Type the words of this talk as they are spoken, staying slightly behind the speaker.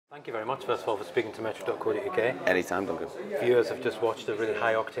Thank you very much, first of all, for speaking to Metro.co.uk. Anytime, Duncan. Viewers have just watched a really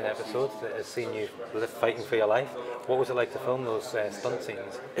high-octane episode that has seen you fighting for your life. What was it like to film those stunt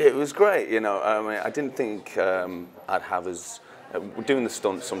scenes? It was great, you know. I mean, I didn't think I'd have as... doing the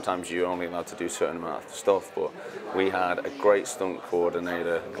stunts, sometimes you're only allowed to do a certain amount of stuff, but we had a great stunt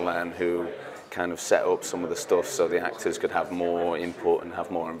coordinator, Glenn, who kind of set up some of the stuff so the actors could have more input and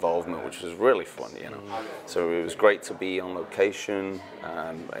have more involvement, which was really fun, you know. So it was great to be on location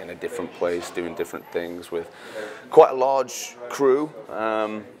in a different place, doing different things with quite a large crew.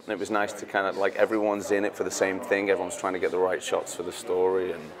 It was nice to kind of, like, everyone's in it for the same thing, everyone's trying to get the right shots for the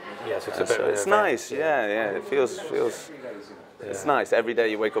story, and yes, it's nice, yeah, it feels it's nice. Every day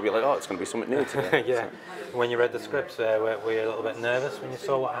you wake up, you're like, oh, it's going to be something new today. Yeah. When you read the scripts, were you a little bit nervous when you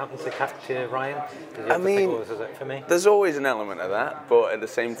saw what happened to Ryan? Did you have to think, oh, this is it for me? There's always an element of that, but at the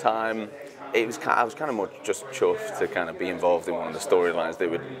same time, I was kind of more just chuffed to kind of be involved in one of the storylines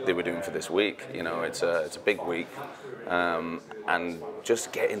they were doing for this week. You know, it's a big week, and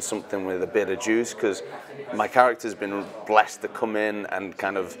just getting something with a bit of juice, because my character's been blessed to come in and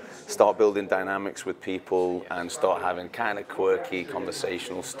kind of start building dynamics with people and start having kind of quirky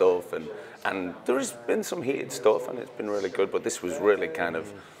conversational stuff, and there's been some heated stuff and it's been really good, but this was really kind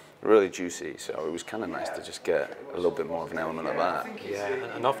of really juicy, so it was kind of nice to just get a little bit more of an element of that. Yeah,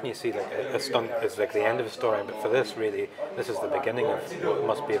 and often you see like a stunt is like the end of a story, but for this, really, this is the beginning of what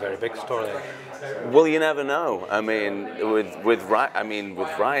must be a very big story. Well, you never know. I mean, with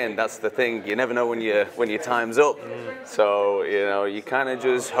Ryan, that's the thing. You never know when your time's up. So you know, you kind of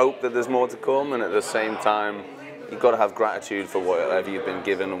just hope that there's more to come, and at the same time, you've got to have gratitude for whatever you've been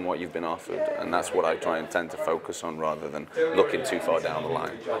given and what you've been offered, and that's what I try and tend to focus on rather than looking too far down the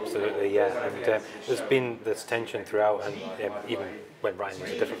line. Absolutely, yeah. And there's been this tension throughout, and even when Ryan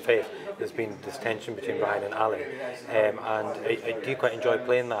was a different faith, there's been this tension between Ryan and Ali. And do you quite enjoy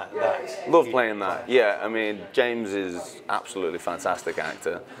playing that? Love playing that, yeah. I mean, James is absolutely fantastic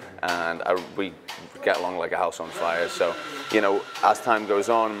actor, and we get along like a house on fire. So, you know, as time goes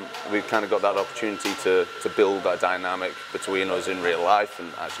on, we've kind of got that opportunity to build that dynamic between us in real life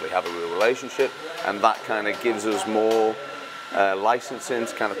and actually have a real relationship, and that kind of gives us more licensing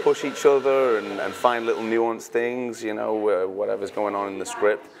to kind of push each other and find little nuanced things, you know, whatever's going on in the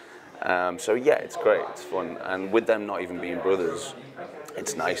script. So yeah, it's great, it's fun, and with them not even being brothers,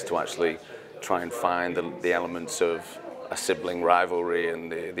 it's nice to actually try and find the elements of a sibling rivalry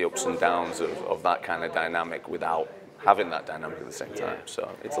and the ups and downs of that kind of dynamic without having that dynamic at the same time. So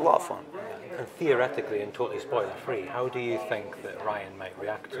it's a lot of fun. And theoretically, and totally spoiler-free, how do you think that Ryan might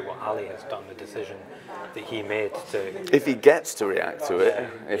react to what Ali has done, the decision that he made to... If he gets to react to it,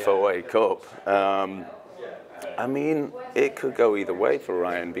 if I wake up, I mean, it could go either way for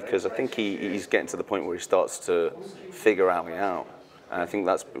Ryan, because I think he's getting to the point where he starts to figure Ali out. And I think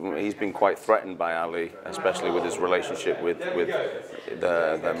he's been quite threatened by Ali, especially with his relationship with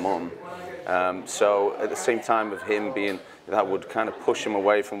their mum. So at the same time of him being, that would kind of push him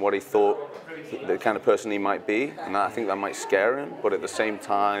away from what he thought the kind of person he might be, and I think that might scare him. But at the same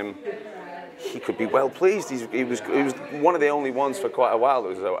time, he could be well pleased. He was one of the only ones for quite a while that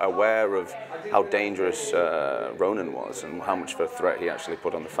was aware of how dangerous Ronan was and how much of a threat he actually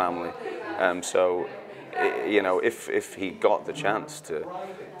put on the family. So, you know, if he got the chance to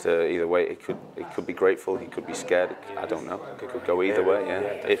either way, it could be grateful, he could be scared. I don't know. It could go either way.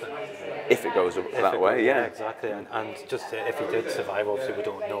 Yeah. If it goes that way, yeah. Exactly. And just if he did survive, obviously we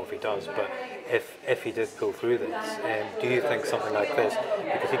don't know if he does, but if he did pull through this, do you think something like this,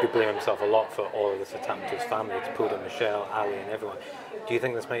 because he could blame himself a lot for all of this attack to his family, it's pulled on Michelle, Ali and everyone, do you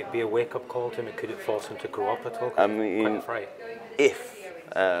think this might be a wake-up call to him? Could it force him to grow up at all? I mean, if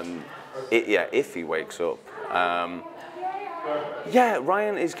he wakes up. Yeah,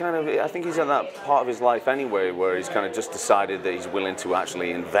 Ryan is kind of, I think he's at that part of his life anyway where he's kind of just decided that he's willing to actually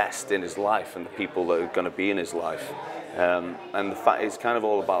invest in his life and the people that are going to be in his life. And the fact it's kind of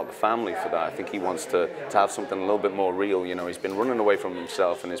all about the family for that. I think he wants to have something a little bit more real. You know, he's been running away from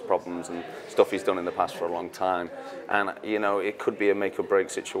himself and his problems and stuff he's done in the past for a long time. And, you know, it could be a make or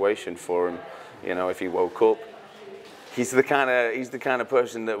break situation for him, you know, if he woke up. He's the kind of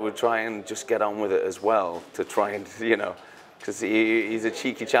person that would try and just get on with it as well, to try and, you know, because he's a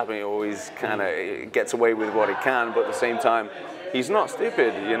cheeky chap and he always kind of gets away with what he can, but at the same time, he's not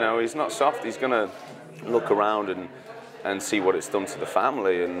stupid, you know, he's not soft. He's going to look around and see what it's done to the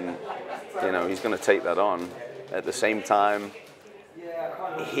family, and, you know, he's going to take that on. At the same time,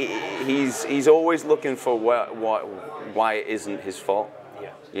 he's always looking for why it isn't his fault,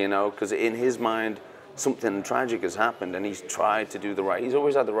 you know, because in his mind, something tragic has happened and he's tried to do he's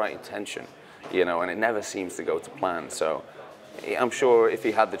always had the right intention, you know, and it never seems to go to plan. So I'm sure if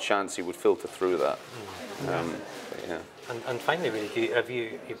he had the chance, he would filter through that. Yeah. And finally, really,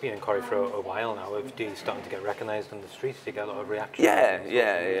 you've been in Corrie for a while now. Do you starting to get recognised on the streets? Do you get a lot of reaction? Yeah.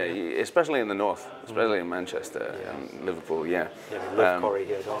 Especially in the north, especially in Manchester and Liverpool. Yeah. Yeah, we love Corrie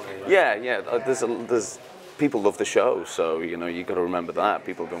here, don't we? Yeah. There's people love the show, so you got to remember that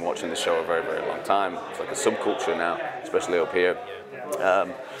people have been watching the show a very, very long time. It's like a subculture now, especially up here.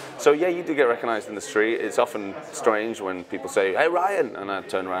 So yeah, you do get recognised in the street. It's often strange when people say, "Hey, Ryan," and I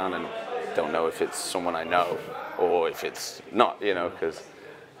turn around and don't know if it's someone I know or if it's not, because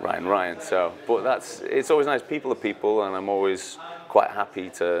Ryan. So, but it's always nice. People are people, and I'm always quite happy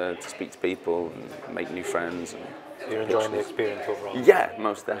to speak to people and make new friends. And you're enjoying the experience overall? Yeah,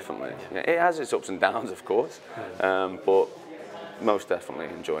 most definitely. Yeah, it has its ups and downs, of course, but most definitely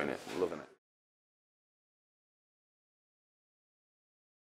enjoying it, loving it.